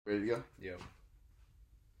Ready to go? Yep.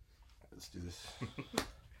 Let's do this.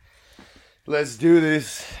 Let's do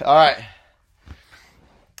this. All right.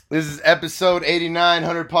 This is episode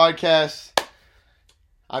 8900 podcast.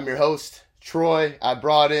 I'm your host, Troy. I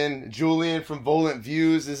brought in Julian from Volant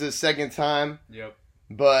Views. This is his second time. Yep.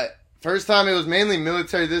 But first time it was mainly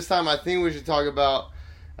military. This time I think we should talk about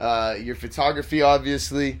your photography,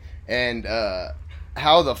 obviously, and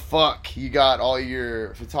how the fuck you got all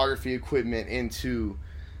your photography equipment into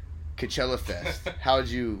Coachella Fest. How'd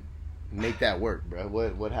you make that work, bro?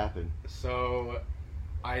 What happened? So,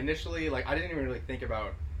 I initially, I didn't even really think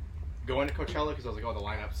about going to Coachella because I was like, oh, the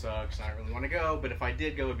lineup sucks, and I don't really want to go, but if I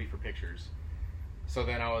did go, it would be for pictures. So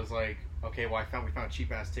then I was like, okay, well, we found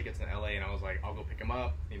cheap-ass tickets in LA, and I was like, I'll go pick them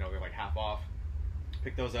up. You know, they're like half off.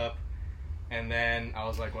 Pick those up. And then I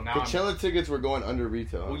was like, well, now Coachella tickets were going under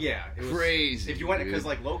retail. Well, yeah. It was crazy. If you went, because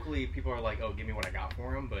locally, people are like, oh, give me what I got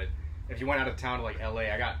for them, but if you went out of town to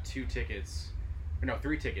LA, I got three tickets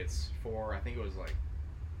for, I think it was like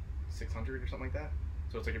 600 or something like that.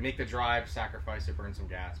 So it's like you make the drive, sacrifice it, burn some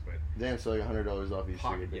gas, but damn, so like $100 off each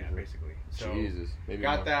pocket, ticket. yeah, basically. So Jesus, maybe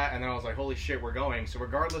got more. that, and then I was like, holy shit, we're going. So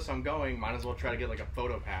regardless, I'm going. Might as well try to get a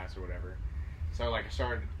photo pass or whatever. So I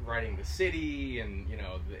started writing the city and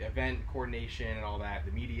the event coordination and all that,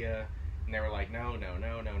 the media, and they were like, no,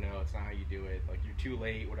 it's not how you do it. You're too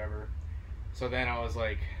late, whatever. So then I was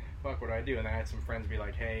like, fuck, what do I do? And then I had some friends be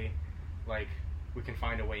like, hey, we can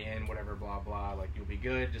find a way in, whatever, blah, blah. You'll be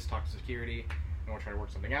good. Just talk to security, and we'll try to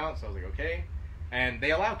work something out. So I was like, okay. And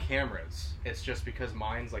they allow cameras. It's just because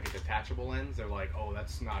mine's a detachable lens. They're like, oh,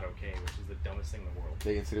 that's not okay, which is the dumbest thing in the world.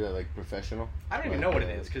 They consider that professional? I don't even know what it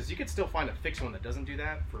is, because you could still find a fixed one that doesn't do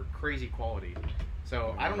that for crazy quality.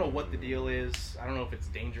 So I don't know what the deal is. I don't know if it's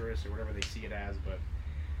dangerous or whatever they see it as, but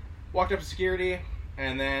walked up to security,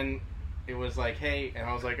 and then it was like, hey, and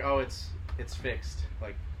I was like, oh, it's fixed.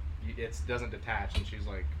 It doesn't detach. And she's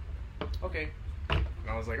like, okay. And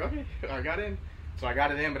I was like, okay, I got in. So I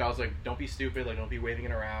got it in, but I was like, don't be stupid. Don't be waving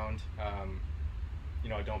it around.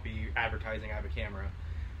 Don't be advertising I have a camera.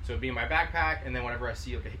 So it'd be in my backpack, and then whenever I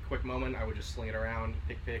see a quick moment, I would just sling it around,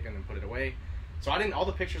 pick, and then put it away. So all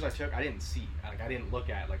the pictures I took, I didn't see. I didn't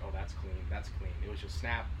look at oh, that's clean. It was just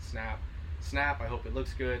snap. I hope it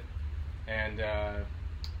looks good. And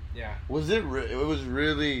yeah. Was it? It was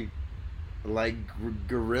really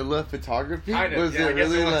guerrilla photography? Kind of. Was yeah, it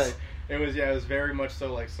really It was very much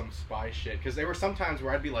so some spy shit. Because there were some times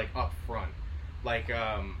where I'd be up front,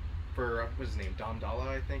 for what's his name, Dom Dalla,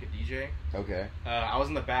 I think, a DJ. Okay. I was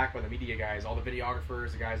in the back by the media guys, all the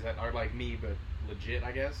videographers, the guys that are like me but legit,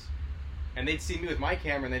 I guess. And they'd see me with my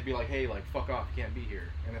camera and they'd be like, hey, fuck off, you can't be here.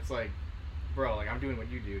 And it's like, bro, I'm doing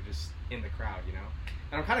what you do, just in the crowd, And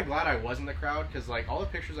I'm kind of glad I was in the crowd, because all the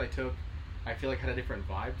pictures I took, I feel had a different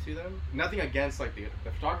vibe to them. Nothing against the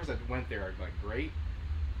photographers that went there are great,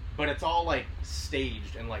 but it's all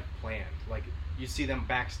staged and planned. You see them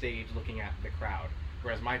backstage looking at the crowd,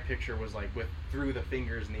 whereas my picture was through the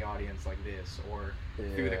fingers in the audience like this, or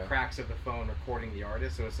through the cracks of the phone recording the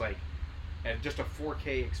artist. So it's just a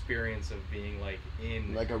 4K experience of being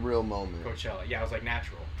in a real moment. Coachella. Yeah, it was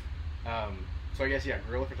natural. So I guess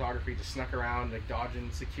guerrilla photography, just snuck around dodging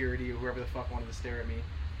security or whoever the fuck wanted to stare at me.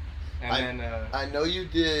 And I know you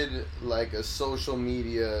did a social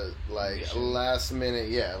media mission. Last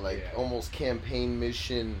minute, almost campaign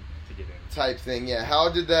mission To get in. type thing. Yeah, how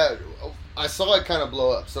did that? I saw it kind of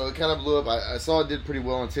blow up. So it kind of blew up. I saw it did pretty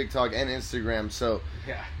well on TikTok and Instagram. So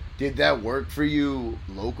yeah. Did that work for you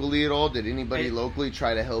locally at all? Did anybody locally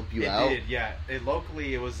try to help you out? It did, yeah.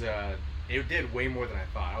 Locally, it was it did way more than I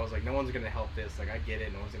thought. I was like, no one's gonna help this. I get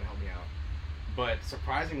it. No one's gonna help me out. But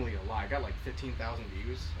surprisingly, a lot. I got 15,000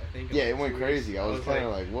 views, I think. Yeah, it went crazy. I was kind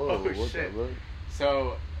of whoa, oh, what shit. the fuck?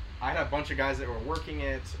 So I had a bunch of guys that were working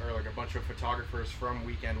it, or a bunch of photographers from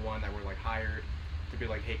Weekend One that were hired to be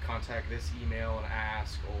hey, contact this email and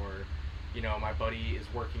ask, or my buddy is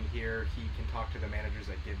working here, he can talk to the managers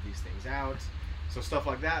that give these things out. So stuff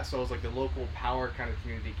like that. So it was the local power kind of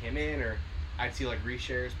community came in, or I'd see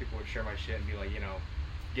reshares, people would share my shit and be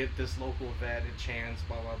get this local vet a chance,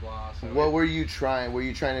 blah blah blah. So what were you trying? Were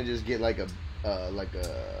you trying to just get there's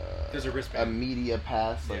a wristband, a media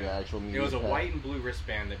pass, an actual media pass? It was a white and blue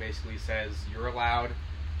wristband that basically says you're allowed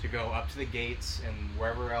to go up to the gates and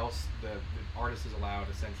wherever else the artist is allowed,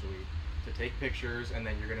 essentially, to take pictures, and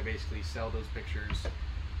then you're going to basically sell those pictures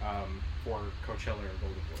for Coachella or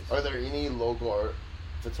Golden Voice. Are there any local art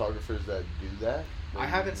photographers that do that? I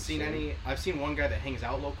haven't seen any. I've seen one guy that hangs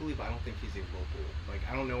out locally, but I don't think he's a local.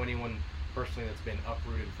 I don't know anyone personally that's been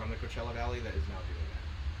uprooted from the Coachella Valley that is now doing that.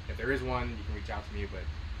 If there is one, you can reach out to me, but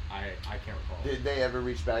I can't recall. Did they ever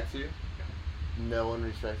reach back to you? No. No one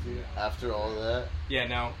respects you after all that. Yeah,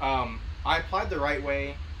 no. I applied the right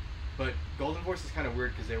way, but Golden Voice is kind of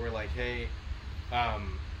weird because they were like, hey,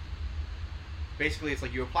 basically it's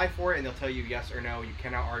like you apply for it and they'll tell you yes or no. You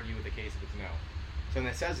cannot argue with the case if it's no. So when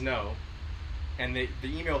it says no, and the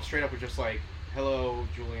email straight up was just like, hello,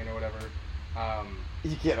 Julian or whatever.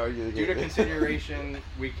 You can't argue the Due to case. consideration,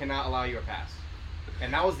 we cannot allow you a pass.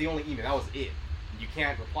 And that was the only email. That was it. You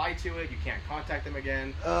can't reply to it. You can't contact them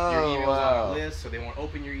again. Oh, your email's wow. on a list, so they won't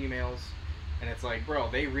open your emails. And it's like, bro,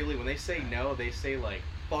 they really, when they say no, they say like,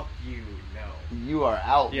 fuck you, no. You are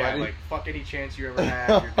out, Yeah, buddy. like, fuck any chance you ever had.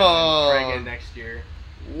 You're done. Try again next year.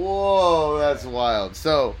 Whoa, that's wild.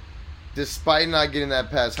 So, despite not getting that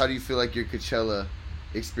pass, how do you feel like your Coachella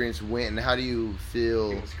experience went, and how do you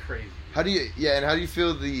feel? It was crazy. How do you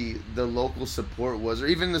feel the local support was, or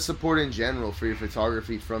even the support in general for your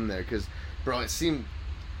photography from there? Because, bro, it seemed,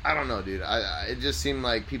 I don't know, dude. It just seemed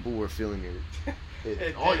like people were feeling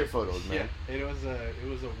all your photos, man. Yeah, it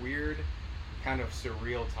was a weird, kind of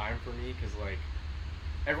surreal time for me because like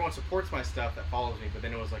everyone supports my stuff that follows me, but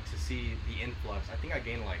then it was like to see the influx. I think I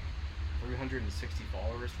gained like 360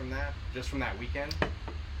 followers from that, just from that weekend,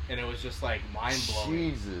 and it was just like mind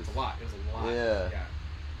blowing. Jesus, it's a lot. It was a lot. Yeah.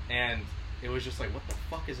 And it was just like, what the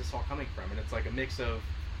fuck is this all coming from? And it's like a mix of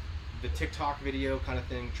the TikTok video kind of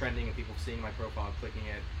thing trending and people seeing my profile, clicking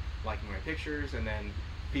it, liking my pictures, and then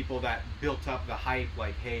people that built up the hype,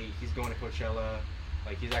 like, hey, he's going to Coachella,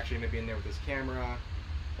 like he's actually gonna be in there with his camera,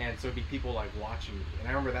 and so it'd be people like watching me. And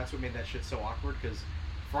I remember that's what made that shit so awkward because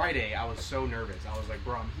Friday I was so nervous. I was like,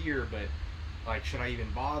 bro, I'm here, but like, should I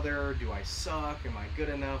even bother? Do I suck? Am I good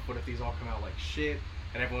enough? What if these all come out like shit?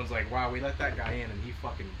 And everyone's like, wow, we let that guy in and he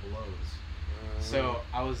fucking blows. So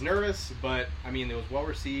I was nervous, but I mean, it was well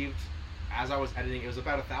received. As I was editing, it was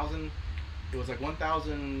about 1,000. It was like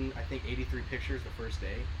 1,000, I think 83 pictures the first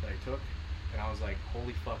day that I took. And I was like,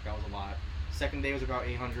 holy fuck, that was a lot. Second day was about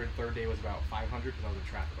 800. Third day was about 500 because I was in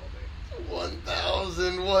traffic all day.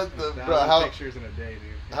 1,000, what the, 1,000 bro? How pictures in a day,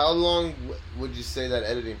 dude. How long would you say that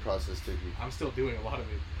editing process took you? I'm still doing a lot of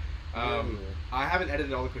it. I haven't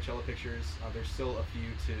edited all the Coachella pictures. There's still a few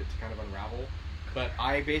to kind of unravel, but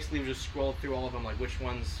I basically just scrolled through all of them, like which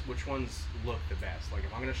ones look the best. Like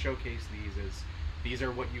if I'm gonna showcase these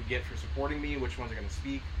are what you get for supporting me. Which ones are gonna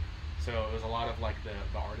speak. So it was a lot of like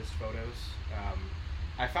the artist photos.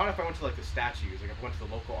 I found if I went to like the statues, like if I went to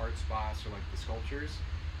the local art spots or like the sculptures,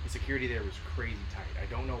 the security there was crazy tight. I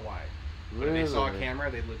don't know why. But if they saw a camera,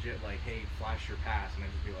 they'd legit like, hey, flash your pass, and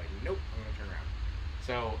I'd just be like, nope, I'm gonna turn around.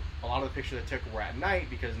 So a lot of the pictures I took were at night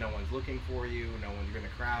because no one's looking for you, no one's in the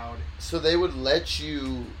crowd. So they would let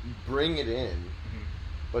you bring it in,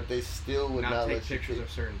 but they still would not take let you pictures of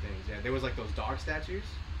certain things. Yeah, there was like those dog statues,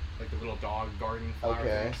 like the little dog garden flower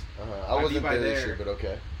things. I wasn't there this there. year, but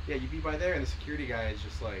okay. Yeah, you'd be by there, and the security guy is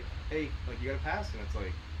just like, hey, like you got a pass, and it's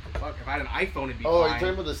like, fuck. If I had an iPhone, it'd be fine. Oh, are you talking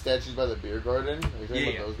about the statues by the beer garden? Are you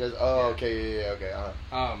talking about those guys? Oh, yeah. okay,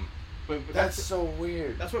 okay. But that's so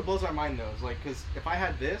weird. That's what blows my mind, though. Is like, because if I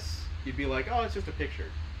had this, you'd be like, oh, it's just a picture.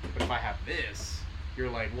 But if I have this, you're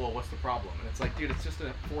like, well, what's the problem? And it's like, dude, it's just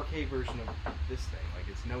a 4K version of this thing. Like,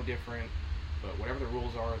 it's no different. But whatever the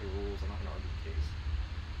rules are, the rules. I'm not gonna argue the case.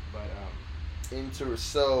 But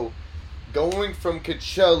So, going from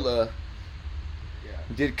Coachella,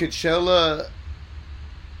 did Coachella,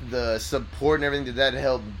 the support and everything, did that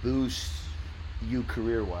help boost you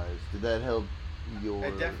career-wise? Did that help your...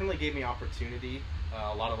 It definitely gave me opportunity.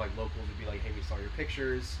 A lot of like locals would be like, hey, we saw your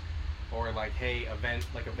pictures. Or like, hey, event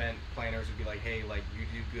planners would be like, hey, like you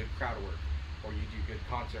do good crowd work, or you do good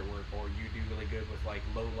concert work, or you do really good with like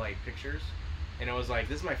low light pictures. And it was like,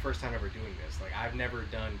 this is my first time ever doing this. Like I've never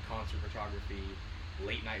done concert photography,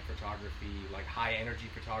 late night photography, like high energy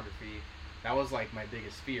photography. That was like my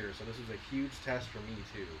biggest fear. So this was a huge test for me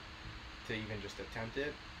too, to even just attempt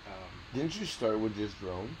it. Didn't you start with just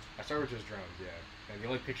drones? I started with just drones, yeah. And the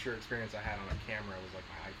only picture experience I had on a camera was like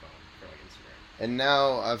my iPhone for like Instagram. And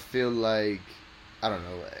now I feel like, I don't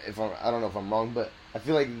know if I'm wrong, but I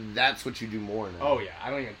feel like that's what you do more now. Oh yeah, I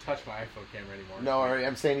don't even touch my iPhone camera anymore. No,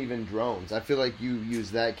 I'm saying even drones. I feel like you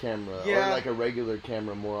use that camera or like a regular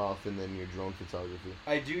camera more often than your drone photography.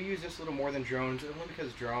 I do use this a little more than drones, only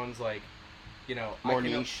because drones, like, you know, more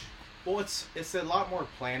niche. Well, it's a lot more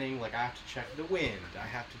planning. Like I have to check the wind. I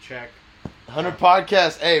have to check. 100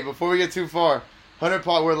 Podcast. Hey, before we get too far, 100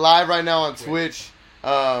 We're live right now on Twitch.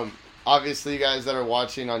 Obviously, you guys that are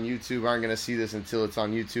watching on YouTube aren't gonna see this until it's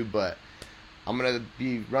on YouTube, but I'm gonna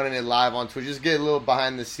be running it live on Twitch. Just get a little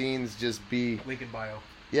behind the scenes. Just be link in bio.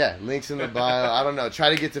 Yeah, links in the bio. I don't know. Try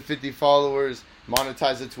to get to 50 followers.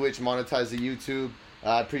 Monetize the Twitch. Monetize the YouTube.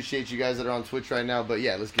 I appreciate you guys that are on Twitch right now. But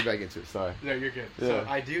yeah, let's get back into it. Sorry. No, you're good. Yeah. So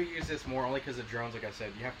I do use this more only because of drones. Like I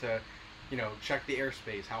said, you have to, check the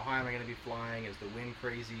airspace. How high am I going to be flying? Is the wind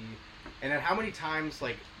crazy? And then how many times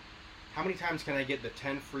can I get the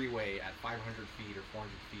 10 freeway at 500 feet or 400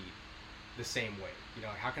 feet the same way?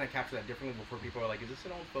 How can I capture that differently before people are like, is this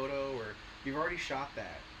an old photo, or you've already shot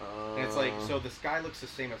that? And it's like, so the sky looks the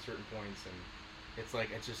same at certain points, and it's like,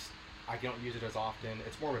 I don't use it as often.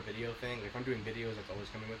 It's more of a video thing. Like, if I'm doing videos, that's always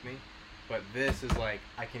coming with me. But this is like,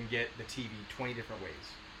 I can get the TV 20 different ways.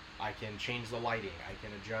 I can change the lighting. I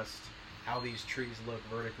can adjust how these trees look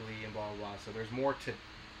vertically and blah, blah, blah. So there's more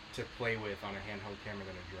to play with on a handheld camera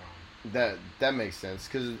than a drone. That makes sense,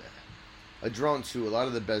 because a drone too, a lot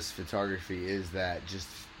of the best photography is that just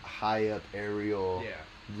high up aerial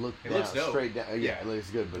look It down, looks dope. straight down. Yeah, it looks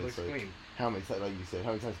good, but It it's looks like clean. how many times, like you said,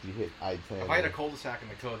 how many times can you hit I-10? If I had a cul-de-sac in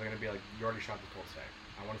the code, they're going to be like, you already shot the cul-de-sac.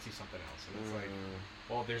 I want to see something else. And it's like,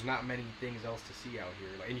 well, there's not many things else to see out here.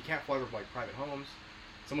 Like, and you can't fly over like private homes.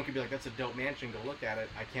 Someone could be like, that's a dope mansion, go look at it.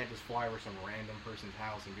 I can't just fly over some random person's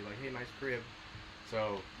house and be like, hey, nice crib.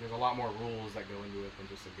 So there's a lot more rules that go into it than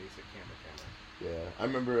just a basic camera. Yeah, I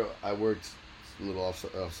remember I worked, a little off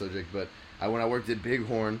subject, but when I worked at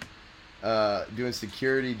Bighorn, doing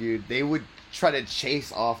security, dude, they would try to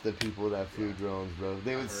chase off the people that flew drones, bro.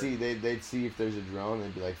 They would they'd see if there's a drone,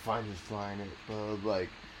 they'd be like, fine, just flying it, bro. Like,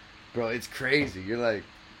 bro, it's crazy. You're like,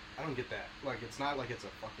 I don't get that. Like, it's not like it's a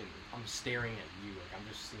fucking, I'm staring at you. Like, I'm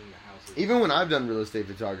just seeing the houses. even when I've done real estate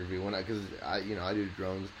photography, because I do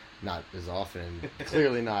drones, not as often,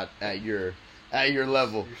 clearly not at your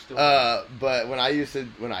level. You're still But when I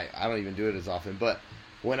don't even do it as often, but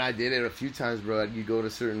when I did it a few times, bro, you'd go to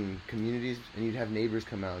certain communities and you'd have neighbors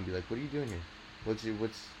come out and be like, what are you doing here?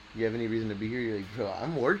 You have any reason to be here? You're like, bro,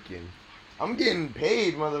 I'm working. I'm getting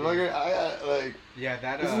paid, motherfucker.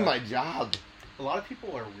 This is my job. A lot of people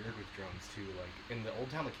are weird with drones too. Like in the Old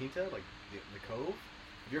Town La Quinta, like the Cove,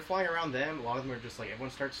 if you're flying around them, a lot of them are just like, everyone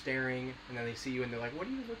starts staring, and then they see you and they're like, what are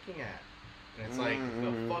you looking at? And it's like,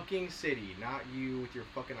 the fucking city, not you with your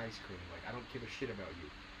fucking ice cream. Like, I don't give a shit about you.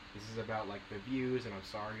 This is about like the views, and I'm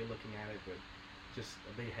sorry you're looking at it, but just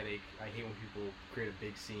a big headache. I hate when people create a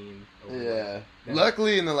big scene.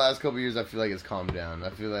 Luckily, in the last couple of years, I feel like it's calmed down. I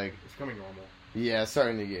feel like it's becoming normal. Yeah,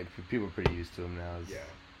 starting to get people are pretty used to them now.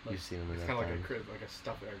 Like, you've seen them. It's kind of like a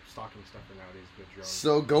stalking stuffer nowadays with drones.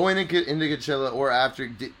 So going into Coachella or after,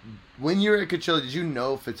 when you were at Coachella, did you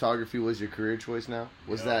know photography was your career choice? Now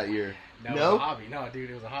was that your no? It was a hobby. No, dude,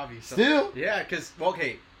 it was a hobby. So, still? Yeah, because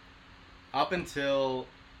up until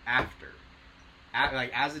after,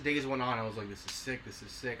 as the days went on, I was like, this is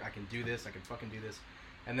sick. I can do this. I can fucking do this.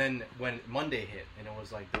 And then when Monday hit, and it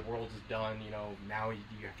was like, the world is done. Now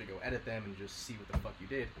you have to go edit them and just see what the fuck you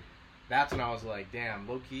did. That's when I was like, damn,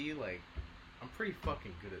 low key, like, I'm pretty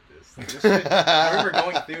fucking good at this. Like, this shit, I remember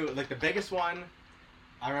going through, like, the biggest one.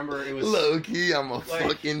 I remember it was low key. I'm a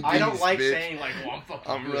fucking beast, I don't like bitch. saying like, well,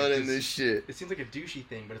 I'm running this shit. It seems like a douchey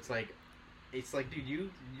thing, but it's like, dude,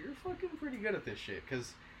 you're fucking pretty good at this shit,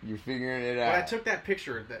 because you're figuring it out. When I took that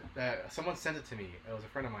picture, that someone sent it to me. It was a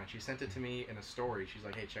friend of mine. She sent it to me in a story. She's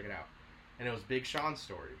like, hey, check it out. And it was Big Sean's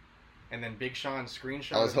story. And then Big Sean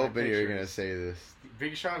screenshotted. I was hoping you were gonna say this.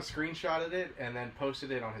 Big Sean screenshotted it and then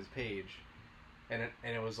posted it on his page, and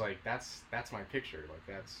it was like, that's my picture.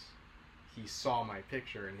 Like, he saw my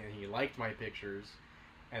picture and he liked my pictures,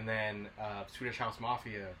 and then Swedish House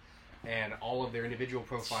Mafia and all of their individual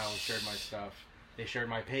profiles shared my stuff. They shared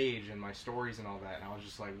my page and my stories and all that, and I was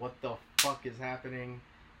just like, what the fuck is happening?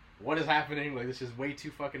 What is happening? Like, this is way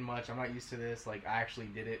too fucking much. I'm not used to this. Like, I actually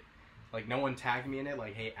did it. Like, no one tagged me in it,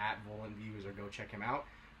 like, hey, @VolanViews, or go check him out.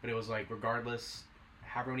 But it was like, regardless,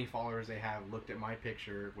 however many followers they have, looked at my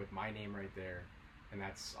picture with my name right there, and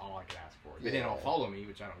that's all I could ask for. They didn't all follow me,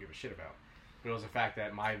 which I don't give a shit about. But it was the fact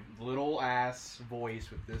that my little ass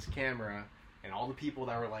voice with this camera, and all the people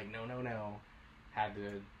that were like, no, had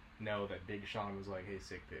to know that Big Sean was like, hey,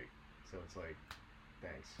 sick pic. So it's like,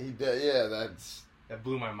 thanks. That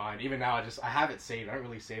blew my mind. Even now, I have it saved. I don't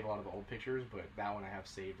really save a lot of the old pictures, but that one I have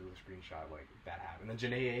saved as a screenshot. Like, that happened. And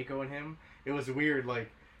then Janae Aiko and him, it was weird. Like,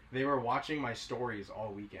 they were watching my stories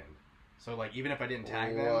all weekend. So, like, even if I didn't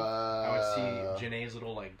tag them, I would see Janae's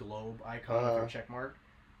little, like, globe icon with her check mark,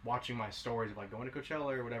 watching my stories of, like, going to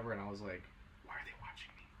Coachella or whatever, and I was like, why are they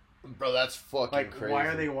watching me? Bro, that's fucking crazy. Why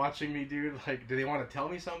are they watching me, dude? Like, do they want to tell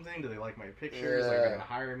me something? Do they like my pictures? Like, are they going to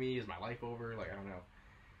hire me? Is my life over? Like, I don't know.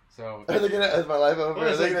 So, are they gonna? Is my life over?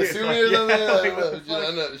 Are they gonna sue me or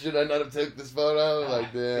something? Should I not have took this photo?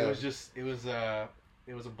 Like, damn.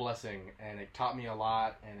 It was a blessing, and it taught me a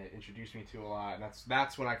lot, and it introduced me to a lot, and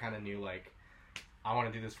that's when I kind of knew, like, I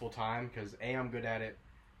want to do this full time because A, I'm good at it.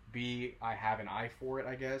 B, I have an eye for it,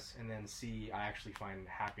 I guess, and then C, I actually find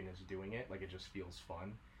happiness doing it. Like, it just feels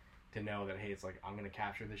fun to know that, hey, it's like, I'm going to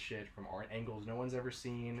capture this shit from art angles no one's ever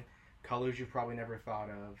seen, colors you've probably never thought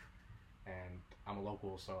of, and I'm a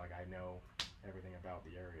local, so, like, I know everything about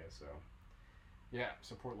the area, so, yeah,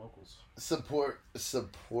 support locals. Support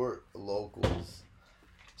locals.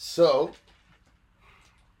 So,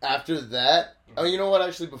 after that, oh, you know what,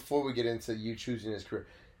 actually, before we get into you choosing this career,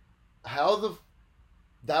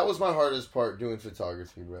 that was my hardest part doing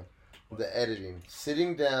photography, bro. The editing.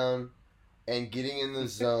 Sitting down and getting in the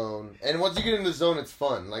zone. And once you get in the zone, it's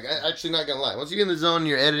fun. Like, actually, not gonna lie. Once you get in the zone and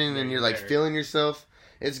you're editing and you're, like, feeling yourself,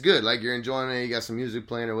 it's good. Like, you're enjoying it, you got some music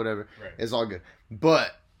playing or whatever. Right. It's all good.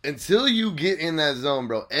 But until you get in that zone,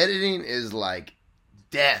 bro, editing is, like,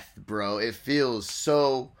 death, bro. It feels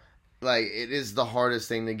so, like, it is the hardest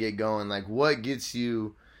thing to get going. Like, what gets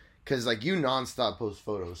you... Because, like, you nonstop post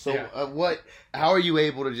photos. So, yeah. How are you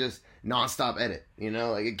able to just nonstop edit? You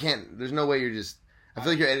know? Like, it can't... There's no way you're just... I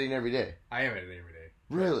feel like you're editing every day. I am editing every day.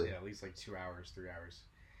 Really? Yeah, at least, like, 2 hours, 3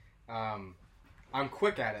 hours. I'm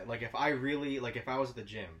quick at it. Like, if I was at the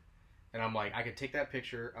gym, and I'm like, I could take that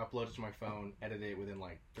picture, upload it to my phone, edit it within,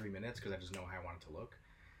 like, 3 minutes, because I just know how I want it to look.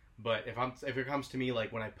 But if it comes to me,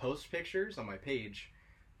 like, when I post pictures on my page,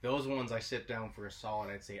 those ones I sit down for a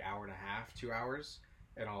solid, I'd say, hour and a half, 2 hours.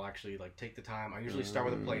 And I'll actually, like, take the time. I usually start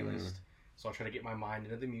with a playlist. So I'll try to get my mind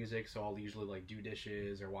into the music. So I'll usually, like, do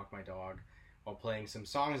dishes or walk my dog while playing some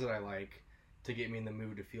songs that I like to get me in the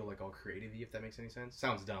mood to feel, like, all creative-y, if that makes any sense.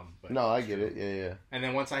 Sounds dumb, but... No, I get it. Yeah. And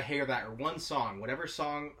then once I hear that one song, whatever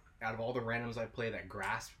song out of all the randoms I play that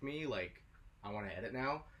grasped me, like, I want to edit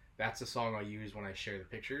now, that's the song I'll use when I share the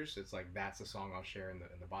pictures. It's like, that's the song I'll share in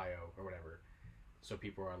the bio or whatever. So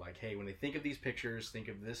people are like, hey, when they think of these pictures, think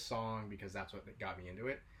of this song because that's what got me into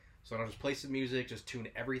it. So I'll just play some music, just tune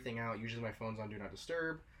everything out. Usually my phone's on Do Not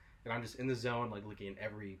Disturb. And I'm just in the zone, like looking at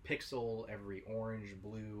every pixel, every orange,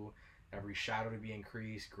 blue, every shadow to be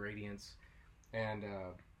increased, gradients. And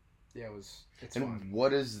yeah, it's fun.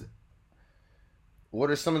 What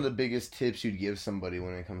are some of the biggest tips you'd give somebody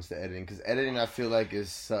when it comes to editing? Because editing, I feel like,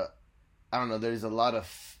 is... I don't know, there's a lot of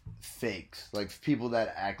fakes. Like, people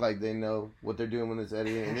that act like they know what they're doing when it's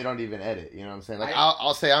editing, and they don't even edit, you know what I'm saying? Like,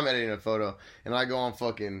 I'll say I'm editing a photo, and I go on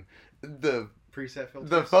fucking the... preset filters?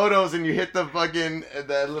 The photos, and you hit the fucking...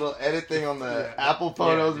 that little edit thing on the Apple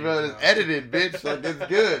photos, bro. It's edited, bitch. Like, it's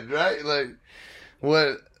good, right? Like,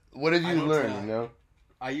 what have you learned, you know?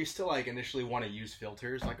 I used to, like, initially want to use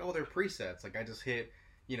filters. Like, oh, they're presets. Like, I just hit...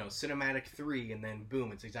 Cinematic 3, and then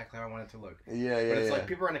boom, it's exactly how I want it to look. Yeah. But it's like,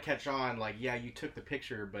 people are going to catch on, like, yeah, you took the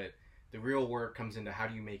picture, but the real work comes into how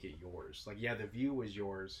do you make it yours. Like, yeah, the view was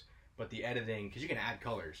yours, but the editing, because you can add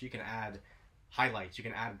colors, you can add highlights, you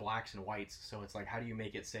can add blacks and whites, so it's like, how do you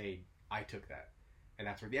make it say, I took that? And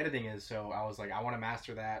that's where the editing is, so I was like, I want to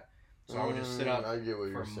master that, so I would just sit up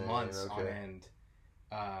for months on end.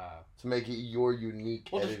 To make it your unique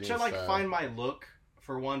editing just to, like, find my look,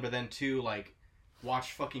 for one, but then two, like,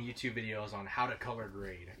 watch fucking YouTube videos on how to color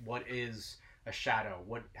grade. What is a shadow?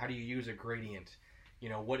 How do you use a gradient?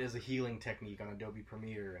 What is a healing technique on Adobe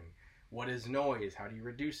Premiere? And what is noise? How do you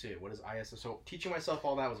reduce it? What is ISO? So teaching myself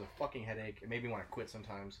all that was a fucking headache. It made me want to quit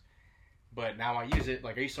sometimes. But now I use it.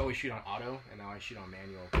 Like, I used to always shoot on auto, and now I shoot on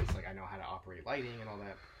manual. It's like I know how to operate lighting and all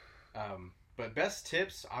that. But best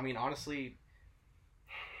tips, I mean, honestly...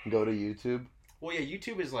 Go to YouTube. Well, yeah,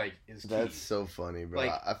 YouTube is key. That's so funny, bro.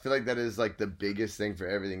 Like, I feel like that is, like, the biggest thing for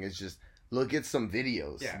everything. It's just look at some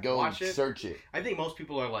videos. Yeah, go watch it. Search it. I think most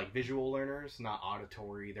people are, like, visual learners, not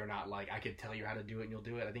auditory. They're not like, I could tell you how to do it and you'll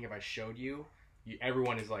do it. I think if I showed you,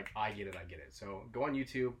 everyone is like, I get it. So go on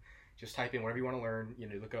YouTube, just type in whatever you want to learn.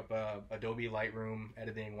 Look up Adobe Lightroom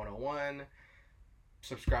Editing 101.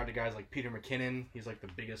 Subscribe to guys like Peter McKinnon. He's, like, the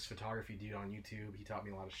biggest photography dude on YouTube. He taught me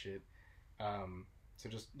a lot of shit. So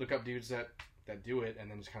just look up dudes that do it, and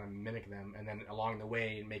then just kind of mimic them, and then along the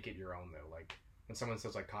way make it your own, though. Like, when someone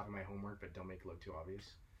says, like, copy my homework, but don't make it look too obvious.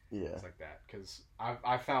 Yeah. It's like that, because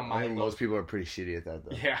I found my... I think most people are pretty shitty at that,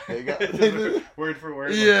 though. Yeah. Word for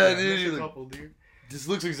word. Yeah, like, dude. A couple, dude. This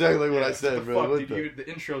looks exactly like what I said, bro. Fuck, dude, the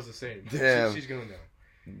intro's the same. Damn. She's gonna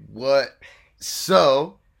know. What?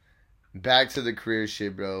 So, back to the career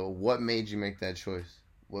shit, bro. What made you make that choice?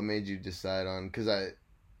 What made you decide on...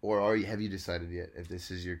 have you decided yet if this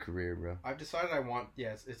is your career, bro? I've decided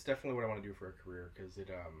it's definitely what I want to do for a career, because it,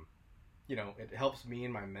 it helps me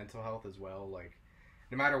in my mental health as well. Like,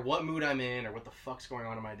 no matter what mood I'm in or what the fuck's going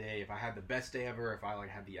on in my day, if I had the best day ever, if I, like,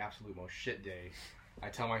 had the absolute most shit day, I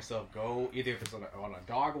tell myself, go, either if it's on a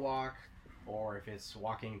dog walk, or if it's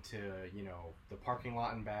walking to, the parking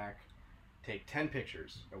lot and back, take 10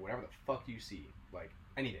 pictures of whatever the fuck you see, like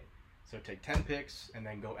anything. So take 10 pics and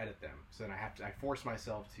then go edit them. So then I force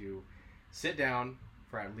myself to sit down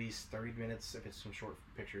for at least 30 minutes if it's some short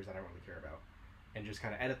pictures that I don't really care about, and just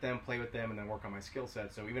kind of edit them, play with them, and then work on my skill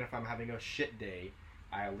set. So even if I'm having a shit day,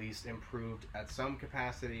 I at least improved at some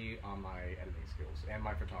capacity on my editing skills and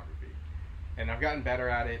my photography. And I've gotten better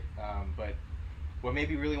at it, but what made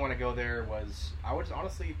me really want to go there was, I would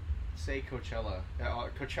honestly say Coachella.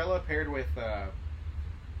 Coachella paired with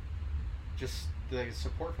just the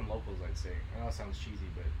support from locals, I'd say. I know it sounds cheesy,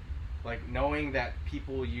 but like knowing that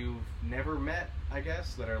people you've never met, I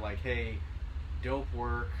guess, that are like, hey, dope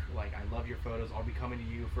work, like I love your photos, I'll be coming to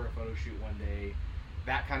you for a photo shoot one day,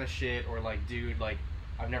 that kind of shit. Or like, dude, like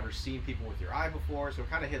I've never seen people with your eye before, so it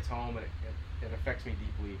kind of hits home and it affects me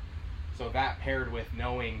deeply. So that paired with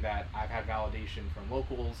knowing that I've had validation from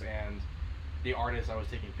locals and the artists I was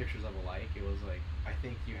taking pictures of alike, it was like, I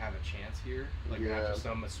think you have a chance here. Like, you're not just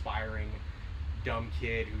some aspiring dumb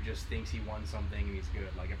kid who just thinks he won something and he's good.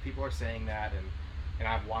 Like, if people are saying that and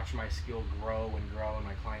I've watched my skill grow and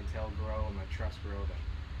my clientele grow and my trust grow, then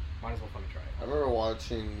might as well fucking try it. I remember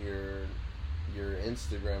watching your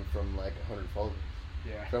Instagram from like 100 followers.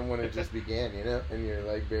 Yeah. From when it just began, you know? And you're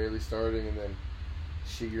like barely starting, and then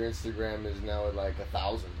your Instagram is now at like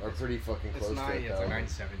 1,000 or pretty fucking close to 1,000. It's like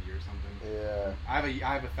 970 or something. Yeah. I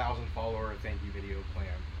have a 1,000 follower thank you video planned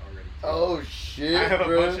already. Too. Oh shit! I have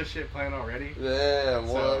bro. a bunch of shit planned already. Damn,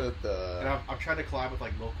 So, what the? And I've tried to collab with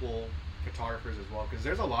like local photographers as well, because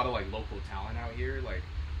there's a lot of like local talent out here. Like,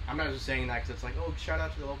 I'm not just saying that because it's like, oh, shout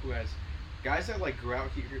out to the local guys that like grew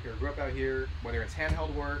up out here, whether it's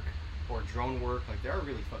handheld work or drone work. Like, they're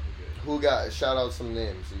really fucking good. Who got shout out some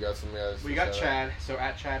names? You got some guys. We got Chad. So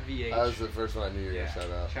at Chad VH. That was the first one I knew you were Yeah, gonna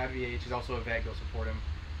shout out. Chad VH. He's also a vet. Go support him.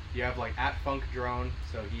 You have like at Funk Drone.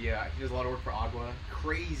 So he does a lot of work for Agua.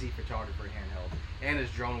 Crazy photographer handheld, and his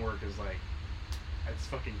drone work is like, it's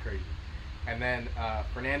fucking crazy. And then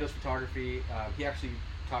Fernando's photography. He actually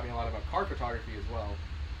taught me a lot about car photography as well,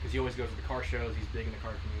 because he always goes to the car shows. He's big in the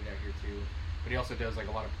car community out here too. But he also does like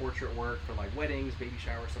a lot of portrait work for like weddings, baby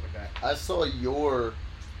showers, stuff like that. I saw your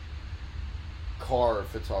car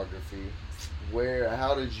photography.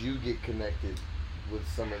 How did you get connected with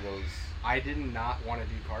some of those? I did not want to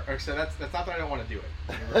do car. So that's not that I don't want to do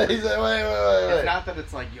it. He's like, wait. It's not that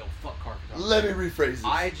it's like, yo, fuck car photography. Let me rephrase this.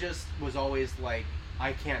 I just was always like,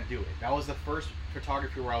 I can't do it. That was the first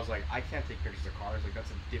photography where I was like, I can't take pictures of cars. Like,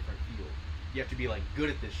 that's a different field. You have to be like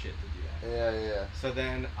good at this shit to do that. Yeah. So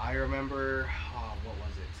then I remember, what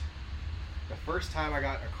was it? The first time I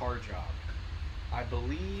got a car job, I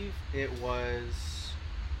believe it was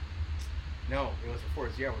before.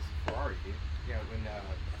 Yeah, it was Ferrari, dude. Yeah, when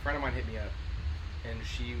a friend of mine hit me up, and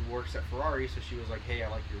she works at Ferrari, so she was like, hey, I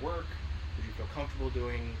like your work. Would you feel comfortable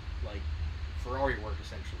doing like Ferrari work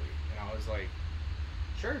essentially? And I was like,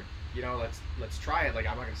 sure. You know, let's try it. Like,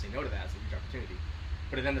 I'm not gonna say no to that. It's a huge opportunity.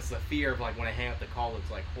 But then it's the fear of like when I hang up the call,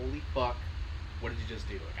 it's like, holy fuck, what did you just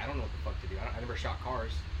do? Like, I don't know what the fuck to do. I never shot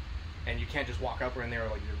cars, and you can't just walk up in there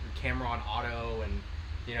like your camera on auto and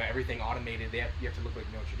you know everything automated. You have to look like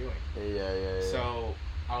you know what you're doing. Yeah. So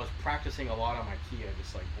I was practicing a lot on my Kia,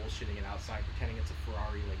 just like bullshitting it outside, pretending it's a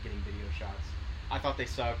Ferrari, like getting video shots. I thought they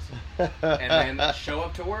sucked, and then show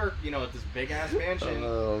up to work, you know, at this big ass mansion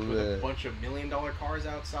with a bunch of $1 million cars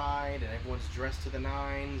outside, and everyone's dressed to the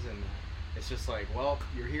nines, and it's just like, well,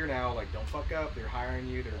 you're here now, like, don't fuck up. They're hiring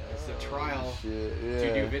you. It's a trial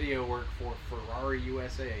to do video work for Ferrari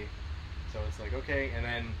USA. So it's like, okay, and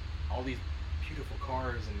then all these beautiful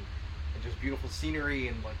cars and just beautiful scenery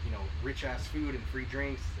and like, you know, rich ass food and free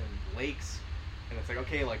drinks and lakes. And it's like,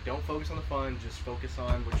 okay, like, don't focus on the fun, just focus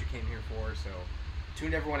on what you came here for. So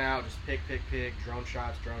tuned everyone out, just pick, drone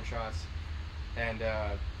shots, and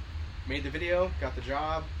made the video, got the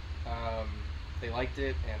job. They liked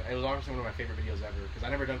it, and it was honestly one of my favorite videos ever, because I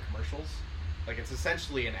never done commercials. Like, it's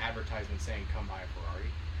essentially an advertisement saying, come buy a Ferrari,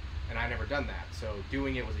 and I never done that. So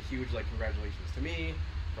doing it was a huge, like, congratulations to me,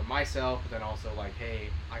 from myself, but then also, like, hey,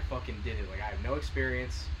 I fucking did it. Like, I have no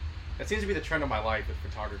experience. That seems to be the trend of my life with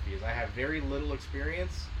photography, is I have very little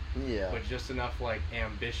experience, but just enough, like,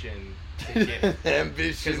 ambition to get it.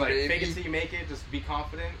 Ambition, because, like, baby. fake it till you make it, just be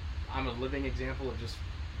confident. I'm a living example of just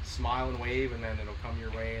smile and wave, and then it'll come your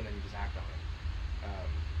way, and then you just act on it.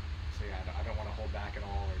 So yeah, I don't want to hold back at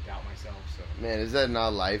all or doubt myself. So Man, is that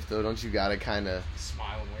not life though? Don't you gotta kind of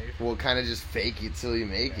smile and wave? Well, kind of just fake it till you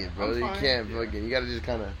make it, bro. I'm You fine. can't fucking. You gotta just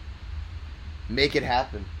kind of make it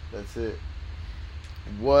happen. That's it.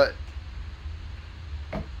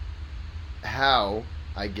 How,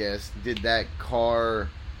 I guess, did that car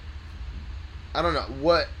I don't know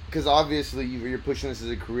what, because obviously you're pushing this as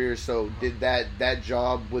a career. So did that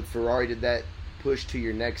job with Ferrari, did that push to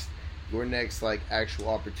your next like actual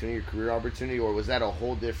opportunity, your career opportunity, or was that a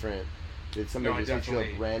whole different? Did somebody just hit you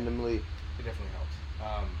up randomly? It definitely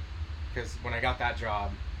helped. Because when I got that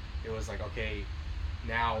job, it was like, okay,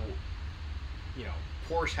 now, you know,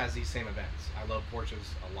 Porsche has these same events. I love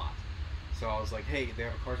Porsches a lot. So I was like, hey, they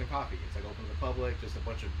have a Cars and Coffee. It's like open to the public, just a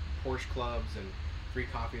bunch of Porsche clubs and free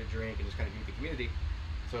coffee to drink and just kind of meet the community.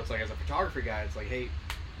 So it's like, as a photography guy, it's like, hey,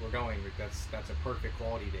 we're going. Like, that's a perfect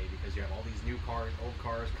quality day because you have all these new cars, old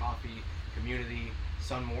cars, coffee, community,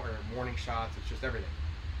 morning shots. It's just everything.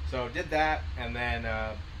 So did that, and then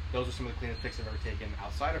those are some of the cleanest pics I've ever taken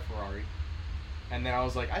outside of Ferrari. And then I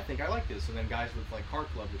was like, I think I like this. So then guys with like car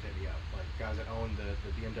club would hit me up, like guys that own the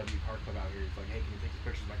BMW car club out here. It's like, hey, can you take some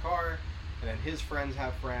pictures of my car? And then his friends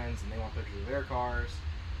have friends, and they want pictures of their cars.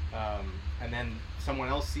 And then someone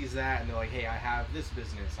else sees that, and they're like, hey, I have this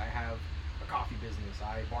business. I have a coffee business.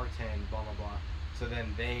 I bartend, blah, blah, blah. So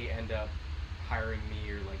then they end up hiring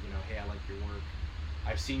me, or like, you know, hey, I like your work.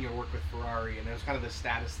 I've seen your work with Ferrari. And there's kind of this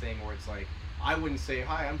status thing where it's like, I wouldn't say,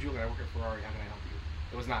 hi, I'm Julian, I work at Ferrari. How can I help you?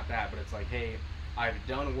 It was not that, but it's like, hey, I've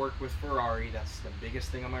done work with Ferrari. That's the biggest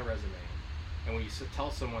thing on my resume. And when you tell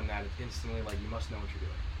someone that, it's instantly like, you must know what you're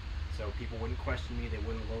doing. So people wouldn't question me. They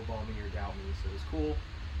wouldn't lowball me or doubt me. So it was cool.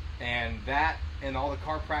 And that and all the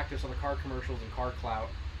car practice, all the car commercials and car clout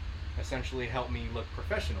essentially helped me look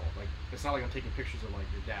professional. Like, it's not like I'm taking pictures of like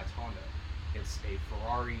your dad's Honda. It's a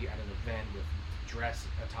Ferrari at an event with dress,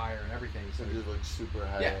 attire, and everything. So it looks super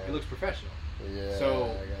high. Yeah, it looks professional. Yeah.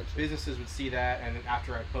 So businesses would see that, and then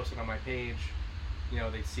after I posted on my page, you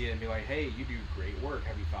know, they'd see it and be like, hey, you do great work.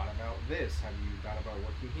 Have you thought about this? Have you thought about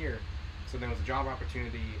working here? So there was a job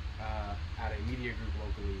opportunity at a media group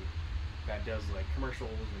locally that does like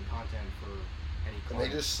commercials and content for any client. And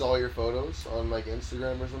they just saw your photos on like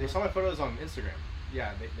Instagram or something? They saw my photos on Instagram.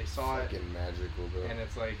 Yeah, they saw it. Fucking magical, bro. And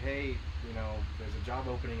it's like, hey, you know, there's a job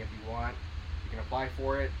opening if you want. You can apply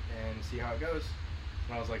for it and see how it goes.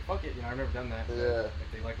 And I was like, fuck it, you know, I've never done that. Yeah.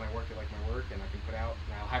 If they like my work, they like my work, and I can put out,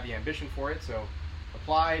 and I'll have the ambition for it. So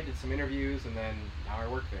applied, did some interviews, and then now I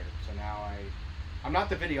work there. So now I'm not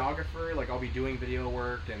the videographer. Like, I'll be doing video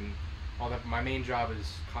work and all that. My main job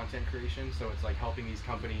is content creation. So it's like helping these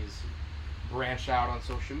companies branch out on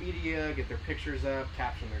social media, get their pictures up,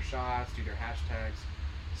 caption their shots, do their hashtags,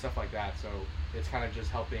 stuff like that. So it's kind of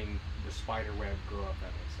just helping the spider web grow up.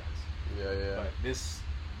 That makes sense. Yeah, yeah. But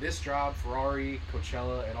this job, Ferrari,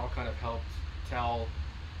 Coachella, it all kind of helped tell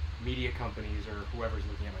media companies or whoever's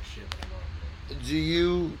looking at my shit that I know what I'm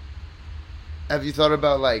doing. Have you thought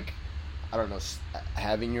about like, I don't know,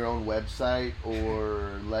 having your own website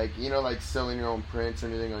or like, you know, like selling your own prints or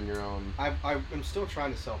anything on your own? I'm still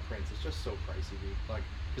trying to sell prints. It's just so pricey, dude. Like,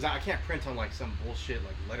 because I can't print on like some bullshit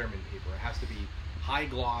like Letterman paper. It has to be high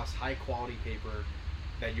gloss, high quality paper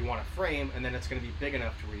that you want to frame, and then it's going to be big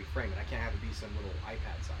enough to where you frame it. I can't have it be some little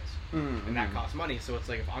iPad size, and that costs money. So it's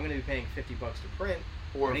like, if I'm going to be paying $50 to print,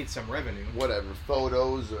 or I need some revenue. Whatever,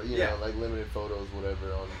 photos or you know, like limited photos,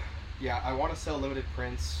 whatever. On. Yeah, I want to sell limited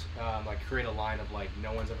prints. Like create a line of like,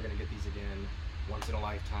 no one's ever going to get these again, once in a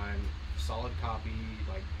lifetime, solid copy,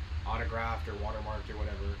 like autographed or watermarked or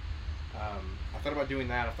whatever. I thought about doing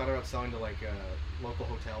that. I thought about selling to like local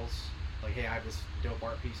hotels. Like, hey, I have this dope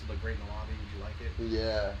art piece. It looked great in the lobby. Would you like it?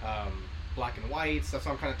 Yeah. Black and whites. That's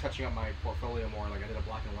why I'm kind of touching up my portfolio more. Like, I did a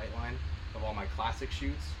black and white line of all my classic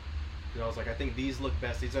shoots. Because I was like, I think these look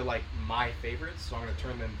best. These are like my favorites. So I'm going to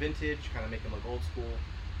turn them vintage, kind of make them look old school.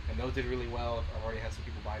 And those did really well. I've already had some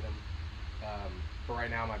people buy them. But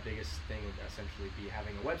right now, my biggest thing would essentially be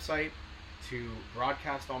having a website to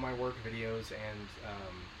broadcast all my work, videos,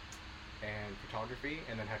 and photography,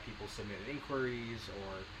 and then have people submit inquiries,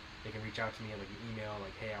 or they can reach out to me like an email,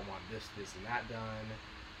 like, hey, I want this, this, and that done.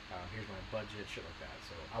 Here's my budget, shit like that.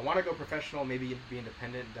 So I want to go professional, maybe be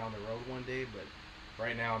independent down the road one day, but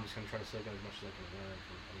right now I'm just going to try to soak in as much as I can learn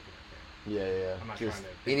from anything I can. Yeah. I'm not just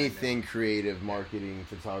trying to anything creative, marketing,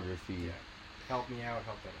 photography. Yeah. Help me out,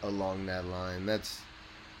 help them out. Along that line. That's,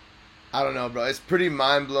 I don't know, bro. It's pretty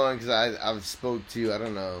mind-blowing because I've spoke to, I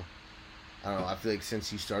don't know, I feel like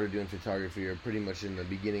since you started doing photography, you're pretty much in the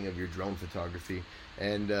beginning of your drone photography.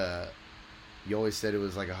 And you always said it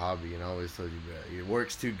was like a hobby, and I always told you, bro, your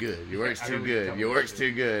work's too good. Your work's too good. Your work's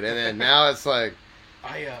too good. And then now it's like,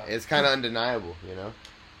 it's kind of undeniable, you know?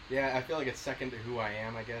 Yeah, I feel like it's second to who I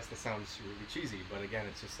am, I guess. That sounds really cheesy, but again,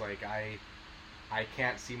 it's just like I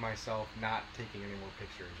can't see myself not taking any more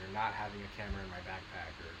pictures or not having a camera in my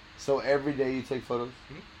backpack. So every day you take photos?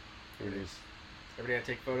 Mm-hmm. Every day I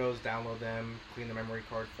take photos, download them, clean the memory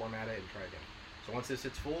card, format it, and try again. So once this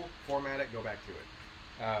hits full, format it, go back to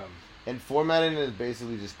it. And formatting is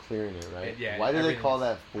basically just clearing it, right? Yeah. Why do they call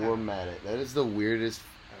that format it? That is the weirdest.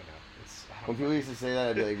 I don't know. When people used to say that,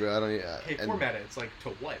 I'd be like, bro, I don't. Hey, format it. It's like to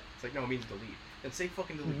what? It's like no, it means delete. Then say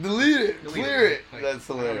fucking delete. Delete it. Clear it. Like, That's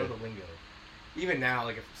hilarious. I don't know the lingo. Even now,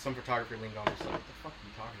 like if some photography lingo, I'm just like, what the fuck are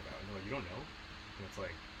you talking about? And they're like, you don't know? And it's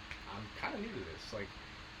like, I'm kind of new to this. Like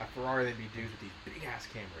at Ferrari, they'd be dudes with these big ass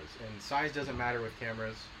cameras, and size doesn't matter with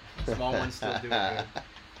cameras. Small ones still do it good.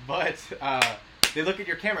 But they look at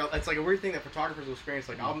your camera. It's like a weird thing that photographers will experience.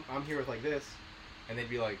 Like I'm here with like this, and they'd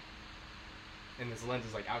be like, and this lens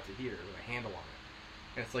is like out to here with a handle on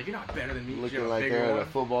it. And it's like, you're not better than me. Looking like they're at a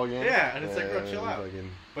football game. Yeah, and it's like, bro, chill out.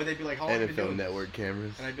 But they'd be like, how long have you been doing Network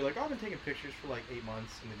cameras. And I'd be like, oh, I've been taking pictures for like 8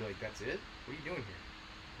 months. And they'd be like, that's it? What are you doing here?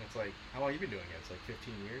 And it's like, how long have you been doing it? It's like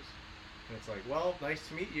 15 years. And it's like, well, nice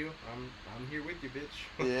to meet you. I'm here with you,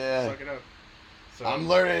 bitch. Yeah. Suck it up. So, I'm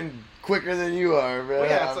learning quicker than you are, bro. Well,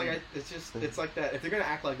 yeah, it's like that. If they're gonna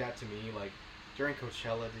act like that to me, like during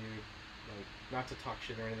Coachella, dude, like not to talk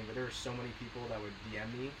shit or anything, but there were so many people that would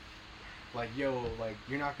DM me, like, yo, like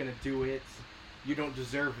you're not gonna do it, you don't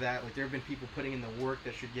deserve that. Like there have been people putting in the work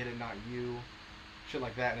that should get it, not you, shit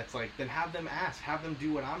like that. And it's like, then have them ask, have them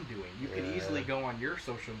do what I'm doing. You can easily go on your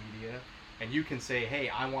social media and you can say, hey,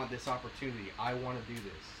 I want this opportunity, I want to do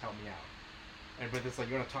this, help me out. But it's like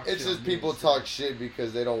you want to talk shit. It's just people talk shit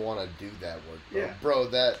because they don't want to do that work, bro. Yeah. Bro,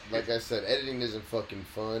 that, like I said, editing isn't fucking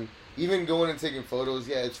fun. Even going and taking photos,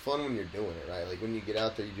 yeah, it's fun when you're doing it, right? Like when you get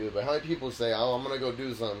out there, you do it. But how many people say, oh, I'm going to go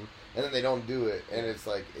do something, and then they don't do it, and it's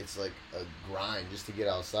like a grind just to get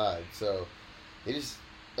outside. So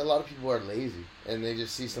a lot of people are lazy, and they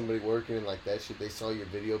just see somebody working and like that shit. They saw your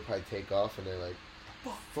video probably take off, and they're like,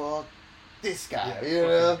 fuck this guy, yeah, you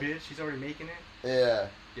know? Bitch, she's already making it. Yeah.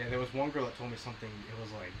 Yeah, there was one girl that told me something. It was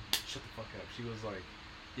like, shut the fuck up. She was like,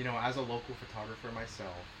 you know, as a local photographer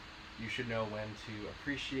myself, you should know when to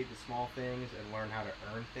appreciate the small things and learn how to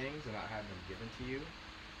earn things and not have them given to you.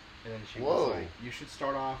 And then she was like, you should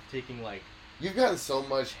start off taking like... You've gotten so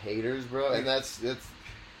much haters, bro, and that's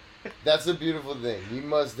a beautiful thing. You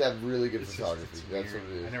must have really good photography. That's what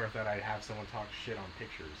it is. I never thought I'd have someone talk shit on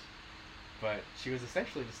pictures. But she was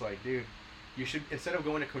essentially just like, dude, you should, instead of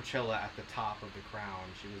going to Coachella at the top of the crown,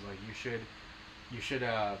 she was like, you should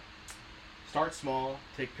start small,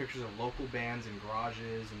 take pictures of local bands in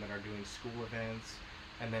garages and that are doing school events,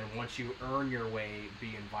 and then once you earn your way, be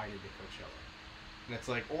invited to Coachella. And it's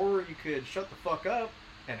like, or you could shut the fuck up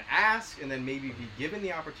and ask, and then maybe be given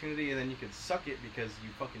the opportunity, and then you could suck it because you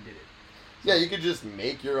fucking did it. So, yeah, you could just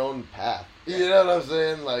make your own path. You know what I'm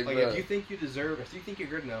saying? Like if you think if you think you're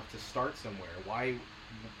good enough to start somewhere, why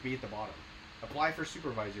be at the bottom? Apply for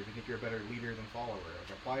supervisor if you think you're a better leader than follower.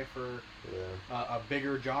 Like apply for a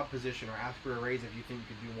bigger job position or ask for a raise if you think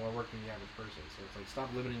you could do more work than the average person. So it's like,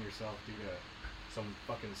 stop limiting yourself due to some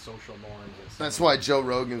fucking social norms. That's why Joe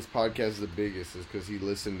Rogan's podcast is the biggest, is because he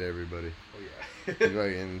listened to everybody. Oh yeah. He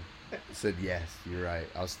fucking said, yes, you're right.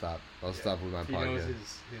 I'll stop with my podcast. He knows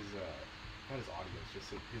his not his audience,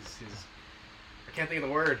 just his I can't think of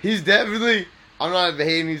the word. He's definitely, I'm not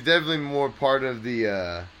hating, he's definitely more part of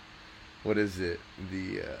the what is it?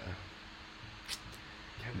 The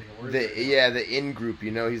the in group,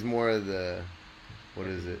 you know, he's more of the, what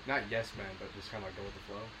is it? Not yes man, but just kind of like go with the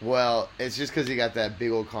flow. Well, it's just because he got that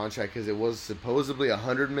big old contract, because it was supposedly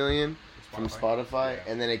 $100 million from Spotify,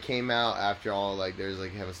 and then it came out after all, like, there's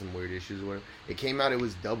like having some weird issues or whatever. It came out, it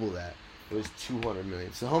was double that. It was $200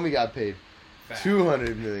 million. So homie got paid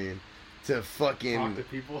 $200 million to fucking talk to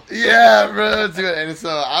people. Yeah, bro. And so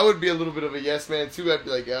I would be a little bit of a yes man too. I'd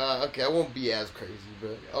be like, okay, I won't be as crazy,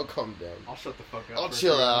 but I'll calm down. I'll shut the fuck up. I'll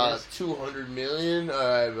chill out. $200 million. All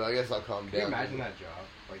right, but I guess I'll calm down. Can you imagine that job?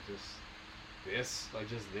 Like just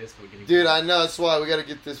this, but getting. Dude, I know. That's why we gotta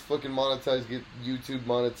get this fucking monetized. Get YouTube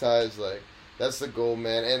monetized. Like that's the goal,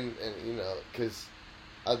 man. And you know, cause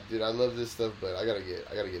I love this stuff, but I gotta get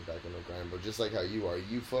back on the grind, bro. Just like how you are.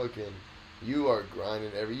 You are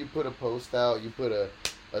grinding you put a post out, you put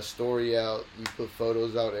a story out, you put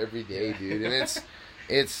photos out every day, dude. And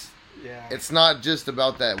it's not just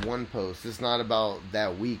about that one post. It's not about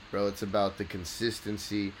that week, bro. It's about the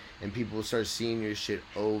consistency, and people start seeing your shit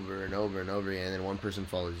over and over and over again, and then one person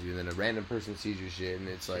follows you, and then a random person sees your shit, and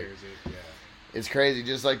it's like, it's crazy.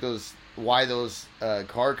 Just like those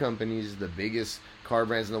car companies, the biggest car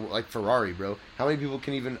brands in the, like Ferrari, bro. How many people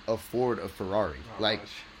can even afford a Ferrari?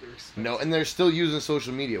 No, and they're still using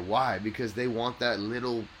social media. Why? Because they want that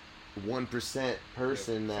little 1%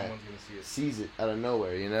 person that sees it out of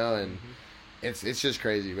nowhere, you know? And it's just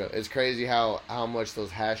crazy, bro. It's crazy how much those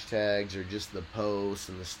hashtags or just the posts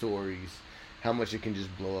and the stories how much it can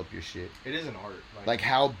just blow up your shit. It is an art. Like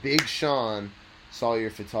how Big Sean saw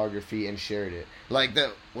your photography and shared it. Like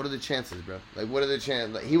that. What are the chances, bro? Like what are the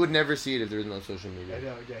chances? Like, he would never see it if there was no social media. I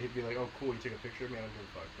know, yeah, he'd be like, "Oh, cool, you took a picture of me. I don't give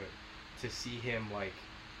a fuck." But to see him like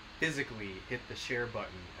physically hit the share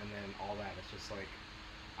button and then all that, it's just like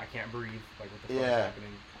I can't breathe. Like what the fuck is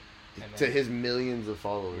happening? And To then, his millions of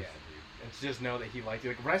followers. yeah, dude. And to just know that he liked it.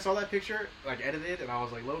 Like when I saw that picture, like edited, and I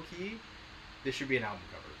was like, low key, this should be an album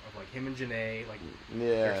cover of like him and Janae. Like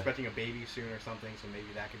they're expecting a baby soon or something, so maybe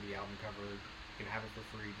that could be album cover. You can have it for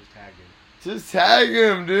free. Just tag him. Just tag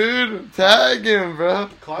him, dude. Tag him, bro.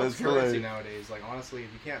 Cloud's currency nowadays. Like honestly,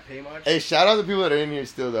 if you can't pay much. Hey, shout out to the people that are in here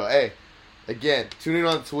still, though. Hey, again, tune in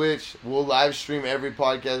on Twitch. We'll live stream every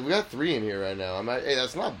podcast. We got 3 in here right now. Hey,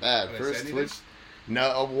 that's not bad. First Twitch.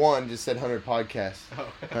 No, 1 just said 100 podcasts.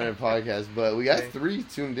 Oh. 100 podcasts. But we got 3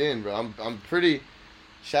 tuned in, bro. I'm pretty.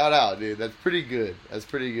 Shout out, dude. That's pretty good. That's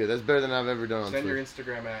pretty good. That's better than I've ever done on Twitch. Send your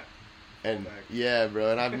Instagram at. And yeah,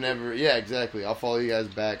 bro. And I've never. Yeah, exactly. I'll follow you guys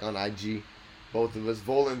back on IG. Both of us.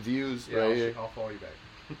 Volant Views right here. I'll follow you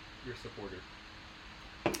back. You're a supporter.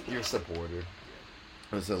 You're a supporter.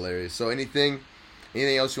 That's hilarious. So anything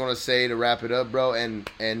else you want to say to wrap it up, bro? And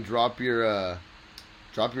drop your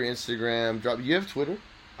Instagram. You have Twitter?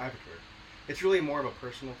 I have a Twitter. It's really more of a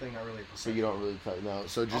personal thing, not really. So you don't really talk. No.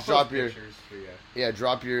 So just I'll drop your pictures,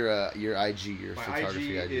 drop your IG, your my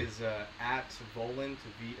photography IG. IG. Is at Volant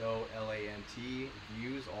VOLANT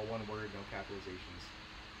views, all one word, no capitalizations.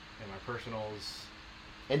 And my personals.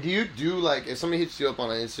 And do you do like if somebody hits you up on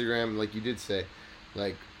Instagram, like you did say,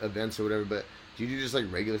 like events or whatever, but do you do just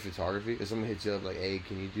like regular photography? If someone hits you up like, hey,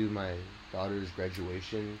 can you do my daughter's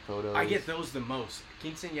graduation photos? I get those the most.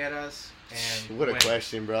 Quinceañeras and what a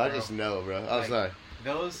question, bro. I just know, bro. I'm sorry.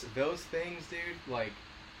 Those things, dude. Like,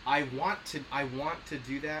 I want to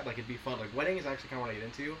do that. Like, it'd be fun. Like, wedding is actually kind of what I get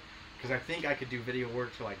into. Because I think I could do video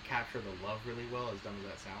work to like capture the love really well, as dumb as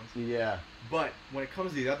that sounds. Yeah. But when it comes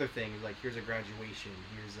to the other things, like here's a graduation,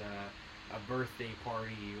 here's a birthday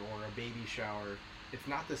party or a baby shower, it's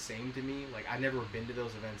not the same to me. Like I've never been to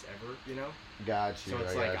those events ever, you know. Gotcha. So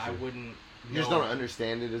it's like I wouldn't. You just don't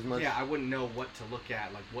understand it as much. Yeah, I wouldn't know what to look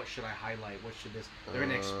at. Like what should I highlight? What should this? They're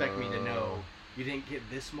gonna expect me to know. You didn't get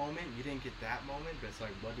this moment. You didn't get that moment. But it's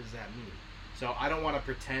like, what does that mean? So I don't want to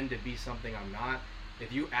pretend to be something I'm not.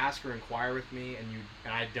 If you ask or inquire with me and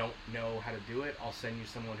I don't know how to do it, I'll send you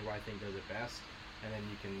someone who I think does it best, and then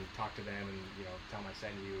you can talk to them and tell them I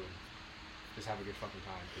sent you and just have a good fucking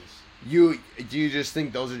time. Cause do you just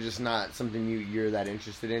think those are just not something you're that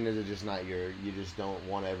interested in? Is it just not you just don't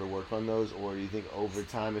want to ever work on those, or do you think over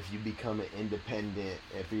time if you become an independent,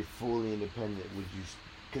 if you're fully independent, would you?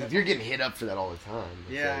 Because if you're getting hit up for that all the time.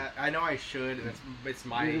 Yeah, like, I know I should, and it's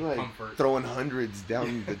my comfort. Throwing hundreds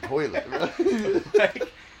down the toilet, bro. Like,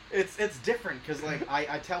 it's different, because, like,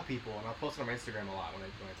 I tell people, and I'll post it on my Instagram a lot when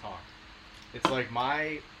I talk. It's like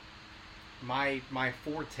my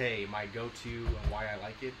forte, my go-to, and why I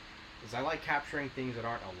like it, is I like capturing things that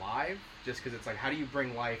aren't alive, just because it's like, how do you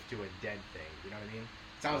bring life to a dead thing? You know what I mean?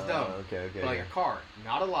 It sounds dumb. Okay. But like a car,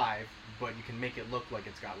 not alive, but you can make it look like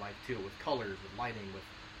it's got life too, with colors, with lighting, with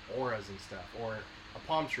auras and stuff, or a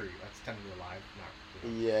palm tree that's technically alive. Not,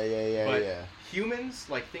 Yeah. Humans,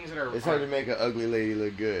 like things that are. It's hard to make an ugly lady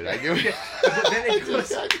look good. I give it. But then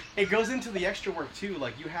it goes into the extra work too.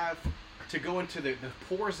 Like you have to go into the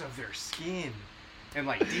pores of their skin and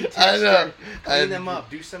like detail, clean them up,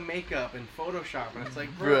 do some makeup and Photoshop, and it's like,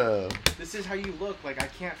 bro, this is how you look. Like I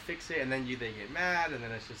can't fix it, and then they get mad, and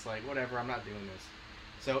then it's just like, whatever, I'm not doing this.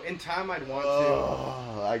 So in time, I'd want to.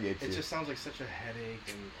 Oh, I get you. It just sounds like such a headache.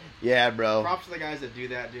 And yeah, bro. Props to the guys that do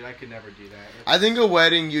that, dude. I could never do that. I think a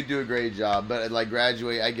wedding, you do a great job, but like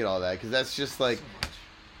graduate, I get all that because that's just like. So much.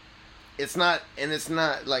 It's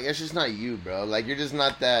not like it's just not you, bro. Like you're just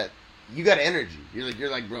not that. You got energy.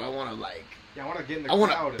 You're like, bro. I want to like. Yeah, I want to get in the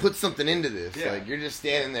crowd. I want to put something into this. Yeah. Like you're just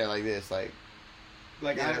standing there like this, like.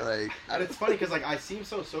 And it's funny because like I seem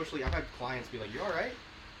so socially. I've had clients be like, "You all right?"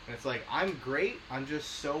 And it's like, I'm great. I'm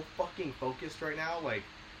just so fucking focused right now. Like,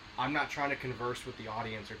 I'm not trying to converse with the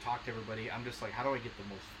audience or talk to everybody. I'm just like, how do I get the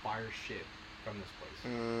most fire shit from this place?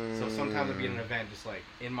 So sometimes I'll be in an event just like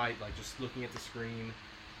in my like just looking at the screen,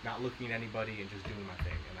 not looking at anybody and just doing my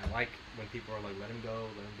thing. And I like when people are like, let him go,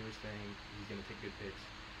 let him do his thing. He's gonna take good pics.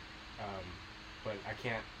 But I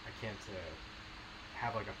can't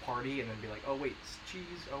have like a party and then be like, oh wait,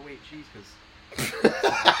 cheese, because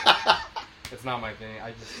it's not my thing.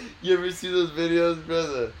 You ever see those videos,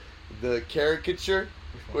 bro? the caricature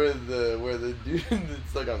where the dude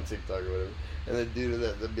it's like on TikTok or whatever, and the dude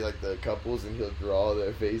that'd be like the couples, and he'll draw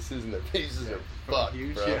their faces, and their faces are fucked,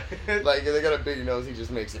 huge, bro. yeah. Like they got a big nose, he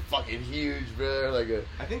just makes it fucking huge, bro.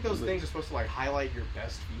 I think those things are supposed to like highlight your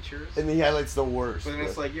best features. And he highlights the worst. But then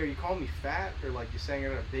it's like, yo, you call me fat, or like you're saying I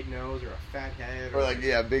got a big nose or a fat head, or like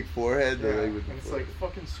big forehead. Yeah. Or like with and it's like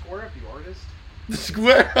fucking square up, you artist.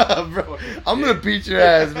 Square up, bro. I'm gonna beat your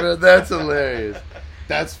ass, bro. That's hilarious.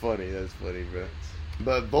 That's funny, bro.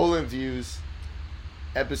 But Bowling Views,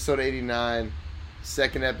 episode 89,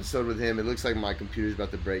 second episode with him. It looks like my computer's about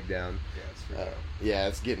to break down. Yeah, it's true. Yeah,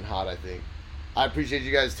 it's getting hot, I think. I appreciate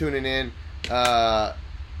you guys tuning in.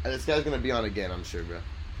 This guy's gonna be on again, I'm sure, bro.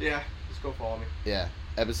 Yeah, just go follow me. Yeah,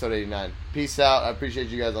 episode 89. Peace out. I appreciate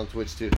you guys on Twitch, too.